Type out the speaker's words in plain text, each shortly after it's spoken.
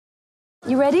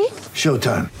You ready?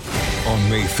 Showtime. On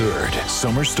May 3rd,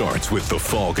 summer starts with The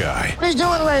Fall Guy. Let's do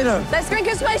it later. Let's drink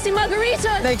a spicy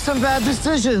margarita. Make some bad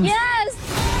decisions.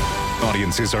 Yes!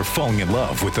 Audiences are falling in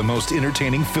love with the most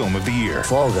entertaining film of the year.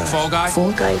 Fall Guy. Fall Guy?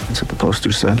 Fall Guy. That's what the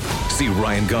poster said. See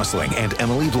Ryan Gosling and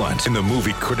Emily Blunt in the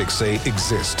movie critics say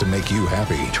exists to make you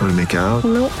happy. Trying to make it out?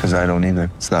 Nope. Because I don't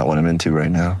either. It's not what I'm into right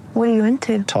now. What are you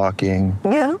into? Talking.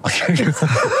 Yeah.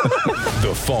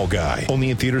 The Fall Guy.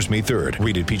 Only in theaters May 3rd.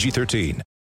 Rated PG-13.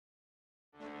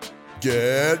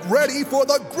 Get ready for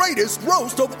the greatest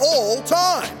roast of all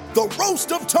time. The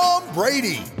Roast of Tom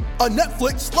Brady. A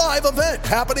Netflix live event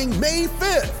happening May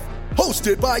 5th.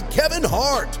 Hosted by Kevin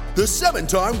Hart. The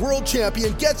 7-time world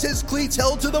champion gets his cleats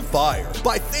held to the fire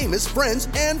by famous friends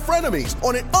and frenemies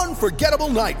on an unforgettable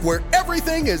night where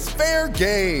everything is fair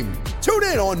game. Tune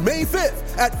in on May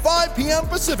 5th at 5 p.m.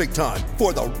 Pacific time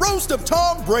for the Roast of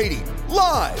Tom Brady.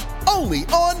 Live only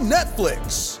on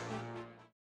Netflix.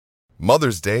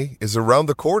 Mother's Day is around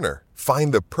the corner.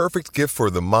 Find the perfect gift for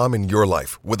the mom in your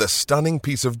life with a stunning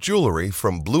piece of jewelry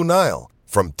from Blue Nile.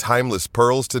 From timeless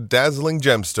pearls to dazzling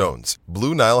gemstones,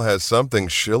 Blue Nile has something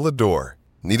she'll adore.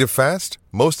 Need it fast?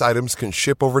 Most items can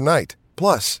ship overnight.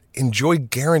 Plus, enjoy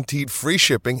guaranteed free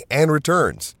shipping and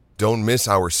returns. Don't miss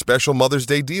our special Mother's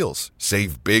Day deals.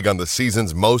 Save big on the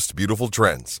season's most beautiful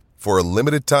trends. For a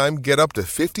limited time, get up to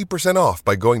 50% off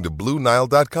by going to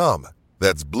BlueNile.com.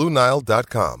 That's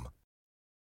BlueNile.com.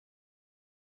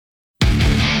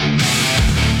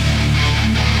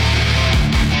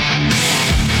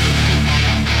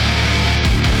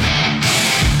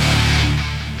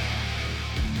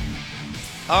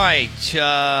 All right,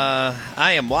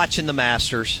 I am watching the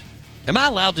Masters. Am I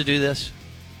allowed to do this?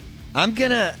 I'm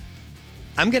gonna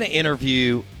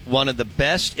interview one of the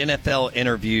best NFL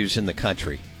interviews in the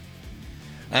country.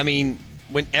 I mean,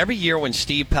 every year when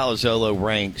Steve Palazzolo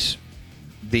ranks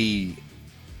the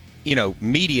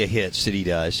media hits that he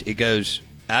does, it goes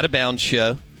Out of Bounds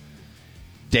Show,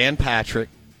 Dan Patrick,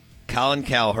 Colin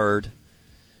Cowherd,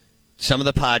 some of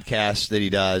the podcasts that he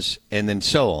does, and then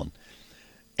so on.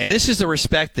 And this is the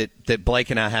respect that Blake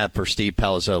and I have for Steve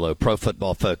Palazzolo, Pro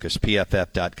Football Focus,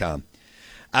 PFF.com.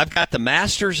 I've got the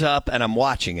Masters up, and I'm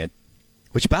watching it,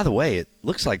 which, by the way, it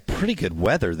looks like pretty good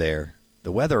weather there.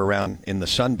 The weather around in the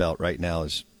Sun Belt right now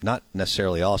is not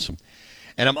necessarily awesome.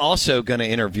 And I'm also going to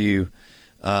interview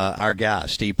our guy,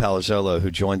 Steve Palazzolo, who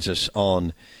joins us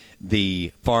on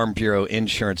the Farm Bureau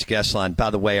Insurance Guest Line. By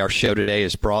the way, our show today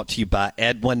is brought to you by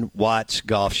Edwin Watts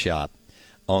Golf Shop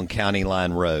on County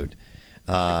Line Road.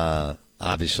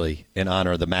 Obviously, in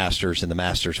honor of the Masters and the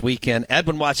Masters weekend.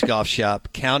 Edwin Watts Golf Shop,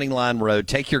 County Line Road.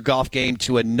 Take your golf game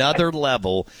to another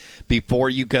level before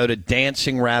you go to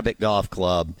Dancing Rabbit Golf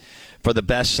Club for the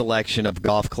best selection of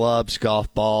golf clubs,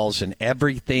 golf balls, and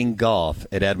everything golf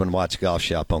at Edwin Watts Golf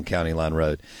Shop on County Line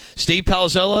Road. Steve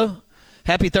Palazzolo,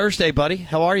 happy Thursday, buddy.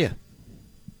 How are you?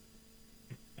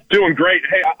 Doing great.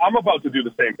 Hey, I'm about to do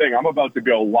the same thing. I'm about to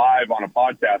go live on a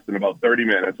podcast in about 30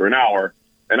 minutes or an hour.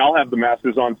 And I'll have the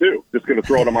Masters on, too. Just going to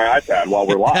throw it on my iPad while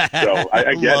we're live. So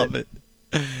I get it.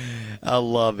 I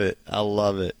love it.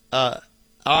 All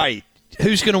right.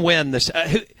 Who's going to win this? All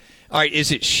right.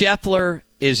 Is it Scheffler?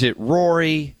 Is it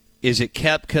Rory? Is it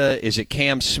Koepka? Is it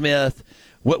Cam Smith?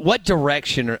 What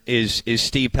direction is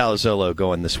Steve Palazzolo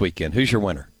going this weekend? Who's your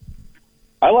winner?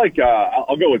 I'll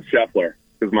go with Scheffler.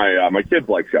 Because my kids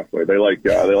like Scheffler. They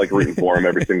like rooting for him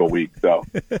every single week. So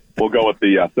we'll go with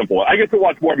the simple one. I get to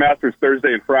watch more Masters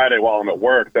Thursday and Friday while I'm at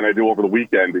work than I do over the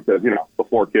weekend because, the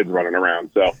 4 kids running around.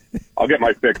 So I'll get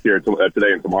my fix here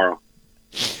today and tomorrow.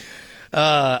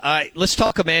 All right, let's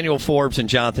talk Emmanuel Forbes and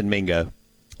Jonathan Mingo.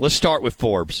 Let's start with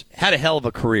Forbes. Had a hell of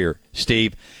a career,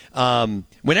 Steve.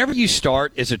 Whenever you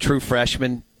start as a true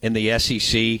freshman in the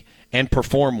SEC and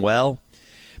perform well,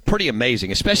 pretty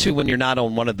amazing, especially when you're not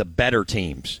on one of the better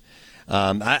teams.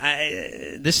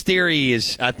 This theory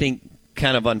is, I think,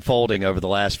 kind of unfolding over the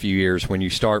last few years when you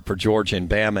start for Georgia and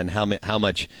Bama and how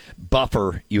much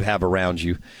buffer you have around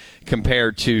you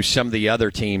compared to some of the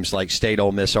other teams like State,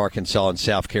 Ole Miss, Arkansas, and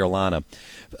South Carolina.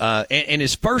 And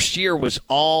his first year was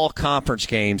all conference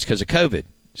games because of COVID,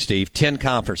 Steve, 10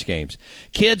 conference games.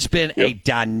 Kid's been a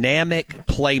dynamic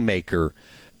playmaker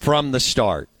from the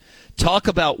start. Talk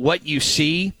about what you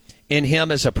see in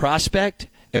him as a prospect,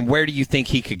 and where do you think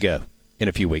he could go in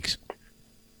a few weeks?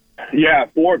 Yeah,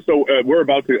 so we're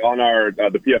about to, on our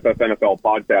the PFF NFL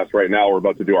podcast right now, we're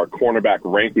about to do our cornerback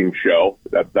ranking show.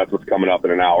 That's what's coming up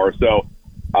in an hour. So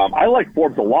I like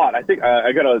Forbes a lot. I think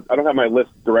I don't have my list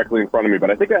directly in front of me, but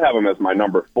I think I have him as my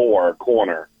number 4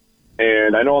 corner.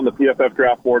 And I know on the PFF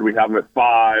draft board we have him at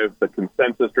 5. The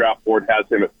consensus draft board has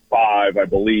him at 5, I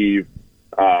believe.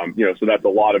 So that's a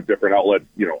lot of different outlets,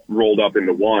 rolled up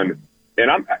into one. And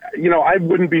I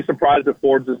wouldn't be surprised if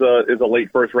Forbes is a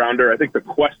late first rounder. I think the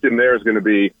question there is going to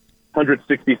be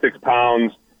 166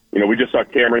 pounds. We just saw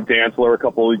Cameron Dantzler a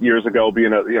couple of years ago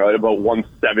being at about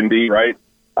 170, right?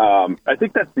 I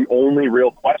think that's the only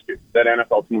real question that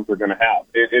NFL teams are going to have.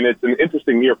 And it's an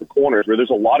interesting year for corners where there's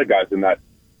a lot of guys in that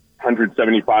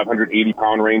 175, 180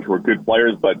 pound range who are good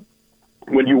players. But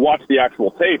when you watch the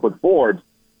actual tape with Forbes,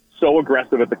 so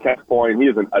aggressive at the catch point.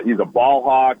 He's a ball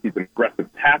hawk. He's an aggressive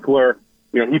tackler.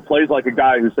 He plays like a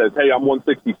guy who says, hey, I'm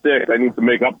 166. I need to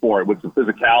make up for it with some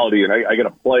physicality, and I got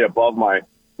to play above my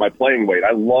playing weight.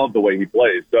 I love the way he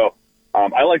plays. So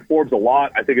I like Forbes a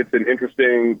lot. I think it's an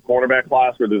interesting cornerback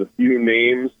class where there's a few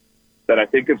names that I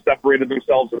think have separated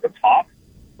themselves at the top.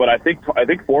 But I think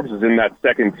Forbes is in that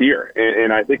second tier,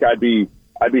 and I think I'd be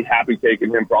happy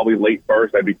taking him probably late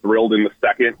first. I'd be thrilled in the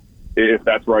second if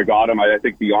that's where I got him. I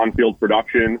think the on-field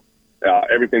production,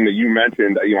 everything that you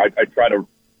mentioned, I try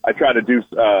to do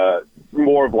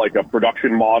more of like a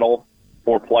production model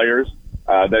for players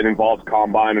that involves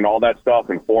combine and all that stuff,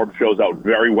 and Forbes shows out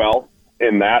very well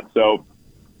in that. So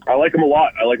I like him a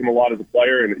lot. I like him a lot as a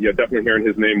player, and definitely hearing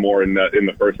his name more in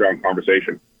the first round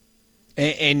conversation.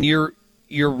 And you're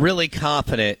really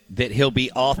confident that he'll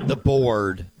be off the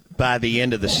board by the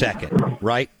end of the second,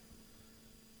 right?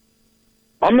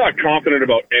 I'm not confident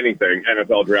about anything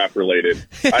NFL draft related.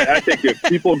 I think if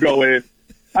people go in,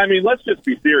 let's just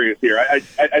be serious here.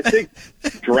 I think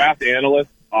draft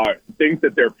analysts think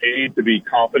that they're paid to be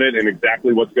confident in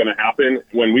exactly what's going to happen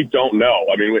when we don't know.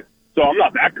 So I'm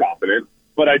not that confident,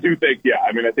 but I do think,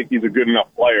 I think he's a good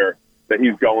enough player that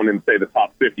he's going in, say, the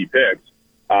top 50 picks.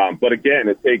 But again,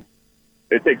 it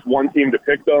takes one team to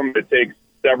pick them. It takes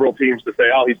several teams to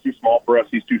say, oh, he's too small for us.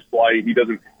 He's too slight. He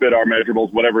doesn't fit our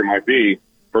measurables, whatever it might be,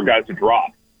 for guys to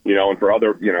drop, and for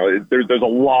other, there's a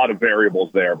lot of variables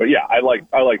there. But I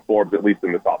like Forbes at least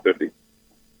in the top 50.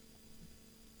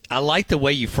 I like the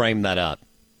way you frame that up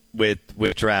with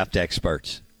draft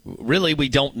experts. Really, we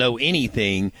don't know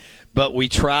anything, but we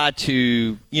try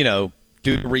to, do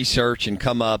research and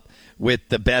come up with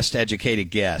the best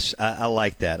educated guess. I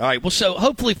like that. All right. Well, so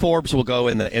hopefully Forbes will go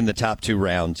in the top 2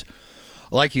 rounds.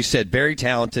 Like you said, very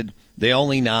talented. The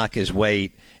only knock is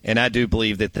weight. And I do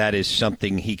believe that is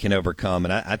something he can overcome,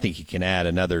 and I think he can add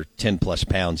another 10-plus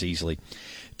pounds easily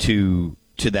to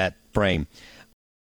that frame.